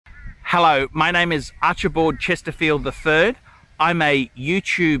Hello, my name is Archibald Chesterfield III. I'm a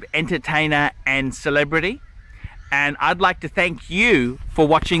YouTube entertainer and celebrity, and I'd like to thank you for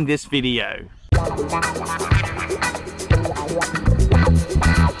watching this video.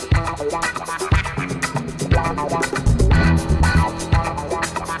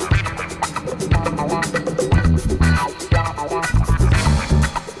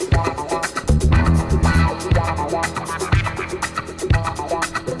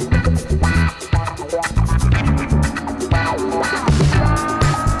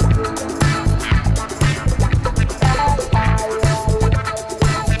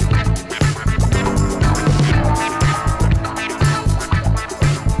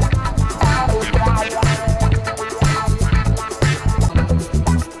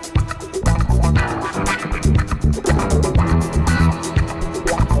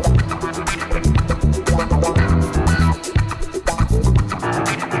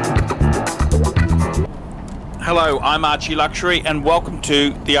 Hello, I'm ArchieLuxury and welcome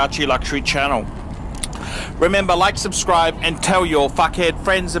to the ArchieLuxury channel. Remember, like, subscribe and tell your fuckhead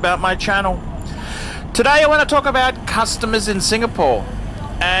friends about my channel. Today I want to talk about customers in Singapore.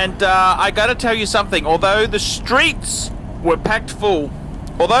 And I gotta tell you something, although the streets were packed full,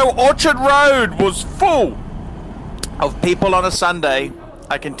 although Orchard Road was full of people on a Sunday,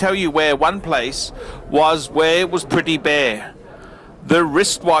 I can tell you where one place was where it was pretty bare. The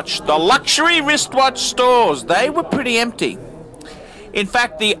luxury wristwatch stores, they were pretty empty. In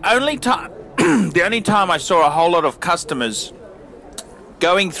fact, the only time I saw a whole lot of customers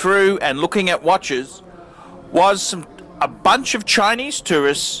going through and looking at watches was a bunch of Chinese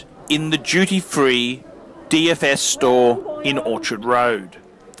tourists in the duty-free DFS store in Orchard Road.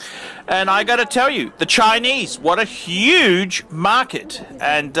 And I gotta tell you, the Chinese, what a huge market.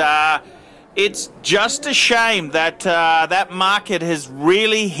 And it's just a shame that that market has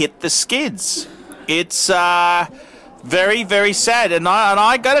really hit the skids. It's very, very sad. And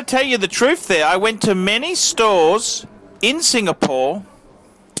I got to tell you the truth there. I went to many stores in Singapore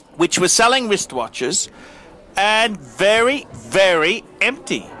which were selling wristwatches and very, very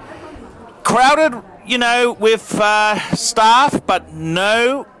empty. Crowded, you know, with staff, but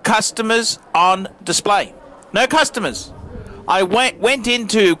no customers on display. No customers. I went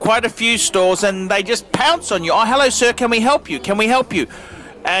into quite a few stores and they just pounce on you. Oh, hello, sir, can we help you? Can we help you?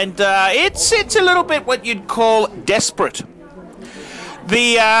 And it's a little bit what you'd call desperate.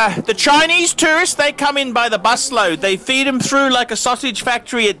 The Chinese tourists, they come in by the busload. They feed them through like a sausage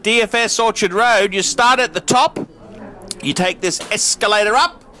factory at DFS Orchard Road. You start at the top, you take this escalator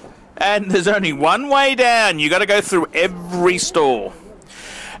up, and there's only one way down. You got to go through every store.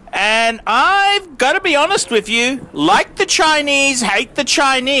 And I've got to be honest with you, like the Chinese, hate the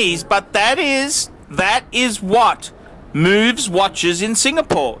Chinese, but that is what moves watches in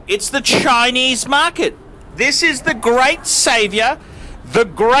Singapore. It's the Chinese market. This is the great savior, the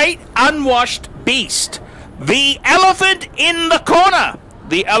great unwashed beast, the elephant in the corner.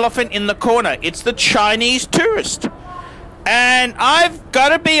 The elephant in the corner. It's the Chinese tourist. And I've got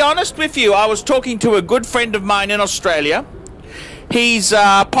to be honest with you, I was talking to a good friend of mine in Australia. He's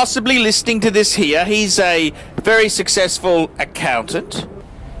possibly listening to this here. He's a very successful accountant.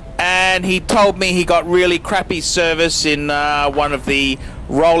 And he told me he got really crappy service in one of the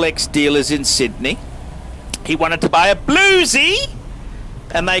Rolex dealers in Sydney. He wanted to buy a bluesy.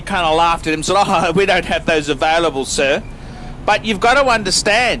 And they kind of laughed at him and said, oh, we don't have those available, sir. But you've got to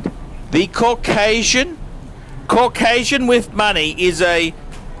understand, the Caucasian with money is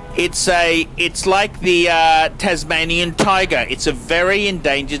it's like the Tasmanian tiger. It's a very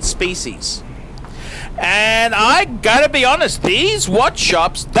endangered species. And I gotta be honest, these watch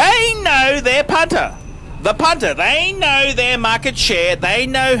shops, they know their punter. The punter, they know their market share. They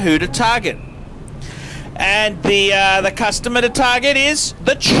know who to target. And the customer to target is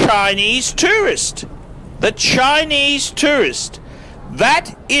the Chinese tourist. The Chinese tourist.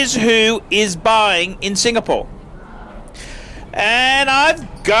 That is who is buying in Singapore. And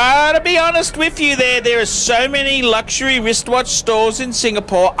I've got to be honest with you there are so many luxury wristwatch stores in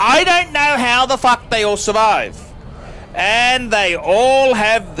Singapore, I don't know how the fuck they all survive. And they all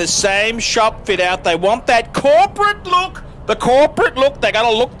have the same shop fit out. They want that corporate look. The corporate look, they got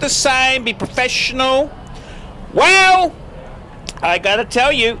to look the same, be professional. Well, I got to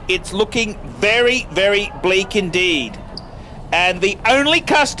tell you, it's looking very, very bleak indeed. And the only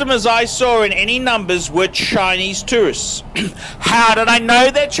customers I saw in any numbers were Chinese tourists. How did I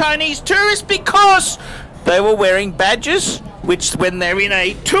know they're Chinese tourists? Because they were wearing badges, which when they're in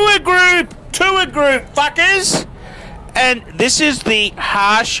a tour group, fuckers. And this is the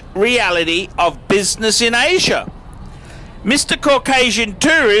harsh reality of business in Asia. Mr. Caucasian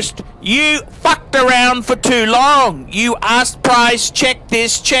tourist, you fucked around for too long. You asked price, check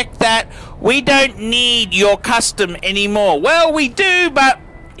this, check that. We don't need your custom anymore. Well, we do, but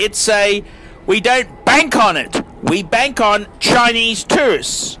we don't bank on it. We bank on Chinese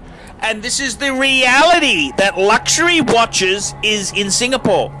tourists. And this is the reality that luxury watches is in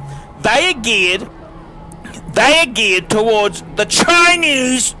Singapore. They are geared towards the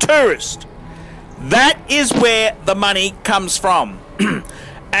Chinese tourist. That is where the money comes from.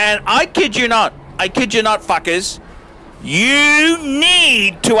 And I kid you not, fuckers. You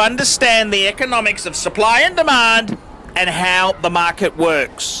need to understand the economics of supply and demand and how the market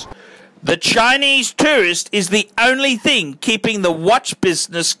works. The Chinese tourist is the only thing keeping the watch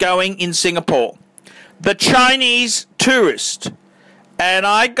business going in Singapore. The Chinese tourist. And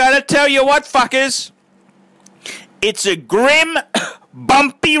I gotta tell you what, fuckers. It's a grim,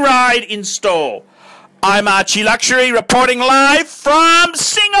 bumpy ride in store. I'm ArchieLuxury reporting live from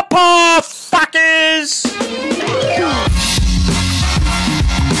Singapore.